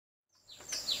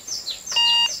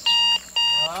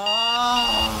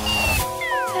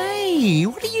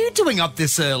you doing up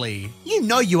this early? You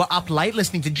know you were up late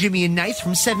listening to Jimmy and Nath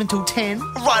from 7 till 10.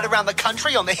 Right around the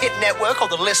country on the Hit Network or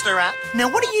the Listener app.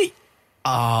 Now what are you...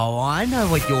 Oh, I know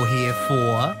what you're here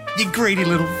for. You greedy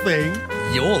little thing.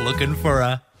 You're looking for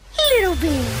a... little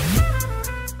bit.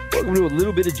 Welcome to a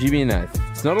little bit of Jimmy and Nath.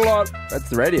 It's not a lot. That's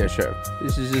the radio show.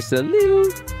 This is just a little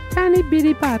tiny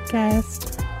bitty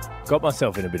podcast. Got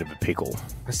myself in a bit of a pickle.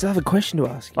 I still have a question to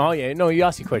ask you. Oh, yeah. No, you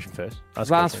ask your question first.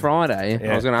 Last Friday,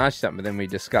 Yeah. I was going to ask you something, but then we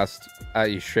discussed, are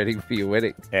you shredding for your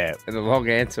wedding? Yeah. And the long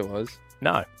answer was...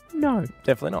 No, No.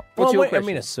 definitely not. What's your I question?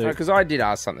 mean a suit. Because I did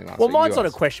ask something last Well, week. mine's You not a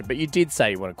asked. question, but you did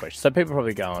say you want a question. So people are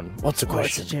probably going, what's a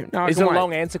question? No, I Is can it a wait.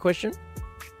 long answer question?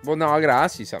 Well, no, I got to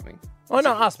ask you something. Oh,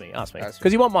 no, ask me. Ask me.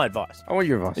 Because you want my advice. I want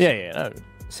your advice. Yeah. No.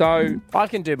 So, I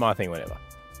can do my thing whenever.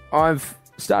 I've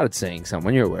started seeing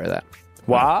someone. You're aware of that.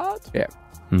 What? Yeah.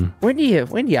 When do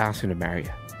you ask him to marry you?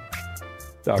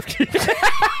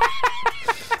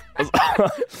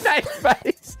 Nice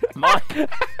face.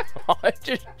 I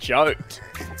just joked.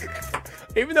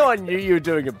 Even though I knew you were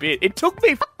doing a bit, it took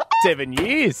me 7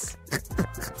 years.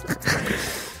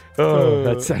 Oh,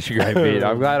 that's such a great bit.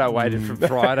 I'm glad I waited from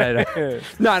Friday to...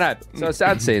 No. So I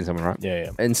started seeing someone, right?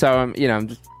 Yeah. And so, I'm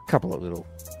just a couple of little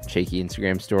cheeky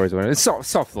Instagram stories. It's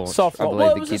soft launch. Soft I launch. believe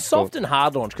Well, the it was a kids soft call and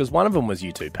hard launch because one of them was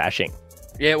you two pashing. it.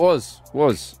 Yeah, it was. It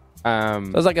was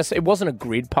like it wasn't a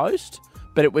grid post,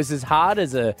 but it was as hard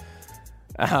as a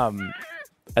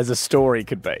story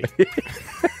could be.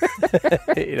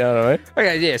 You know what I mean?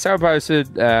 Okay, yeah, so I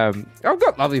posted... I've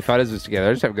got lovely photos of us together.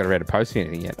 I just haven't got around to posting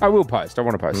anything yet. I will post. I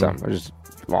want to post something. I just...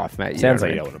 Life, mate. Sounds like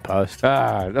you don't want to post.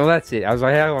 Well, that's it. I was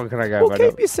like, how long can I go? Well,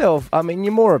 keep yourself. I mean,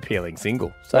 you're more appealing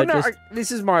single. So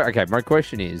This is my... Okay, my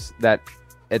question is that...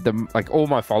 all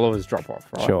my followers drop off,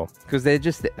 right? Sure. Because they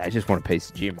just want a piece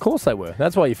of gym. Of course they were.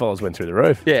 That's why your followers went through the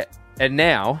roof. Yeah. And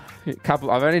now, I've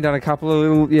only done a couple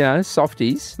of little,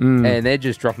 softies, and they're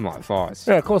just dropping like flies.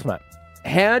 Yeah, of course, mate.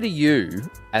 How do you,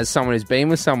 as someone who's been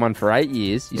with someone for 8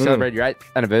 years, you celebrated your 8th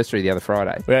anniversary the other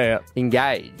Friday, Yeah.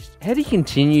 engaged, how do you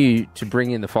continue to bring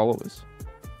in the followers?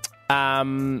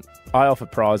 I offer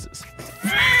prizes.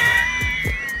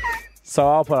 So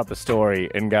I'll put up a story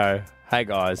and go, hey,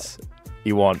 guys,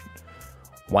 you want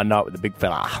one night with the big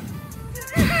fella?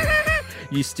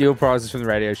 You steal prizes from the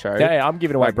radio show. Yeah, I'm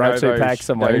giving away Like bro 2 Novo packs.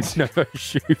 Novo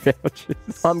shoe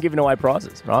vouchers. I'm giving away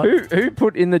prizes, right? Who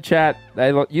put in the chat,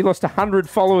 you lost 100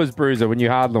 followers, Bruiser, when you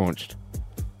hard launched?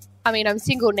 I mean, I'm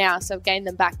single now, so I've gained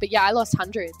them back. But yeah, I lost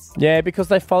hundreds. Yeah, because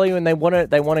they follow you and they want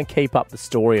to keep up the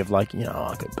story of like,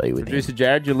 I could be with you. Producer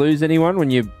Jared, did you lose anyone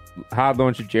when you hard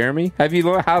launched at Jeremy? Have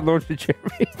you hard launched at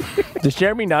Jeremy? Does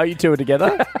Jeremy know you two are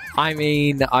together? I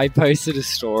mean, I posted a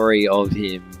story of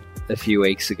him a few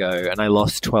weeks ago and I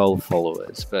lost 12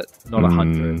 followers, but not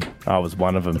 100. I was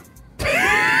one of them.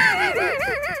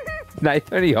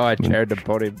 Nathan only hired Jared to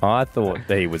pot him. I thought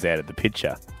that he was out of the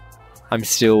picture. I'm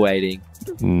still waiting.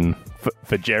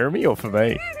 For Jeremy or for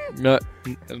me? No,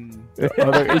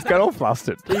 He's got all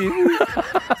flustered.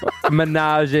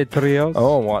 Menage a trios.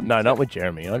 Oh, what? No, not with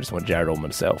Jeremy. I just want Jared all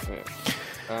myself.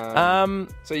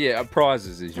 So yeah,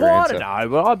 prizes is your Well, I answer. don't know.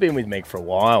 Well, I've been with Meg for a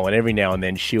while, and every now and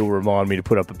then she'll remind me to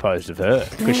put up a post of her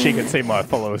because she can see my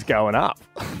followers going up.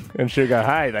 And she'll go,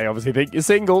 hey, they obviously think you're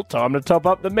single. Time to top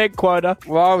up the Meg quota.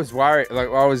 Well, I was worried.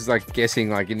 I was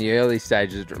guessing, in the early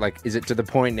stages, is it to the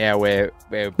point now where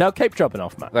Now keep dropping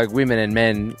off, mate. women and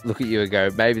men look at you and go,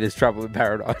 maybe there's trouble in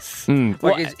paradise?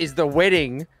 Well, is the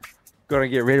wedding going to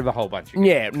get rid of a whole bunch of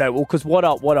Yeah, no, well, because what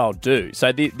I'll do,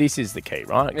 so this is the key,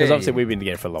 right? Because Yeah, obviously yeah. we've been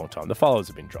together for a long time. The followers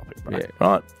have been dropping, Yeah.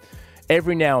 right?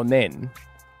 Every now and then,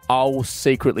 I'll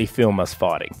secretly film us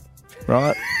fighting,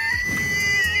 right?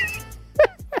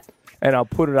 And I'll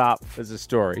put it up. as a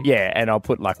story? Yeah, and I'll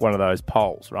put one of those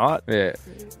polls, right? Yeah.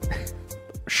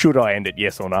 Should I end it,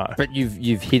 yes or no? But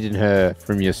you've hidden her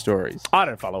from your stories. I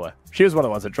don't follow her. She was one of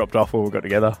the ones that dropped off when we got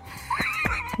together.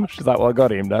 She's like, well, I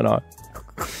got him, don't I?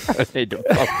 I need to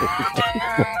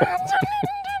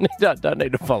follow Don't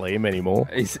need to follow him anymore.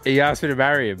 He asked me to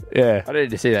marry him. Yeah. I don't need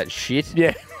to see that shit.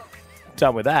 Yeah.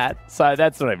 Done with that. So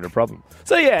that's not even a problem.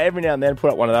 So yeah, every now and then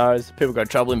put up one of those. People got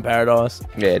trouble in paradise.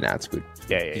 Yeah, no, it's good.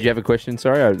 Yeah. Did you have a question?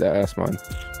 Sorry, I asked mine.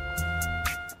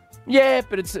 Yeah,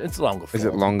 but it's longer form. Is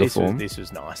it longer form? This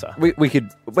was nicer. We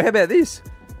could... How about this?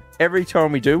 Every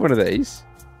time we do one of these,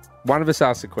 one of us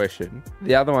asks a question,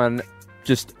 the other one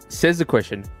just says the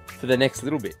question for the next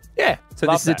little bit. Yeah. So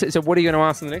love this is that. so what are you going to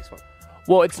ask in the next one?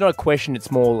 Well, it's not a question. It's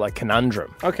more like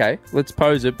conundrum. Okay, let's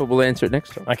pose it, but we'll answer it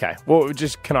next time. Okay. Well,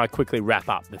 can I quickly wrap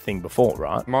up the thing before,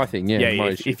 right? My thing, yeah. Yeah, my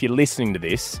if, issue. if you're listening to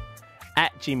this,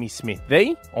 at Jimmy Smith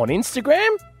V on Instagram,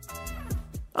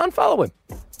 unfollow him.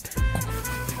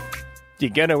 You're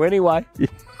going to anyway.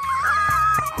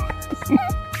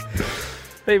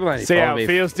 People only See follow how me it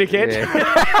feels, dickhead? Yeah.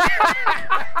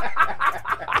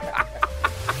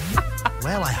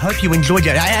 Well, I hope you enjoyed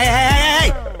it.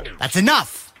 Hey! That's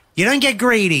enough. You don't get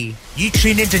greedy. You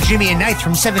tune in to Jimmy and Nath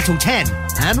from 7 till 10.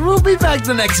 And we'll be back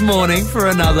the next morning for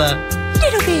another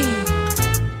Little Bit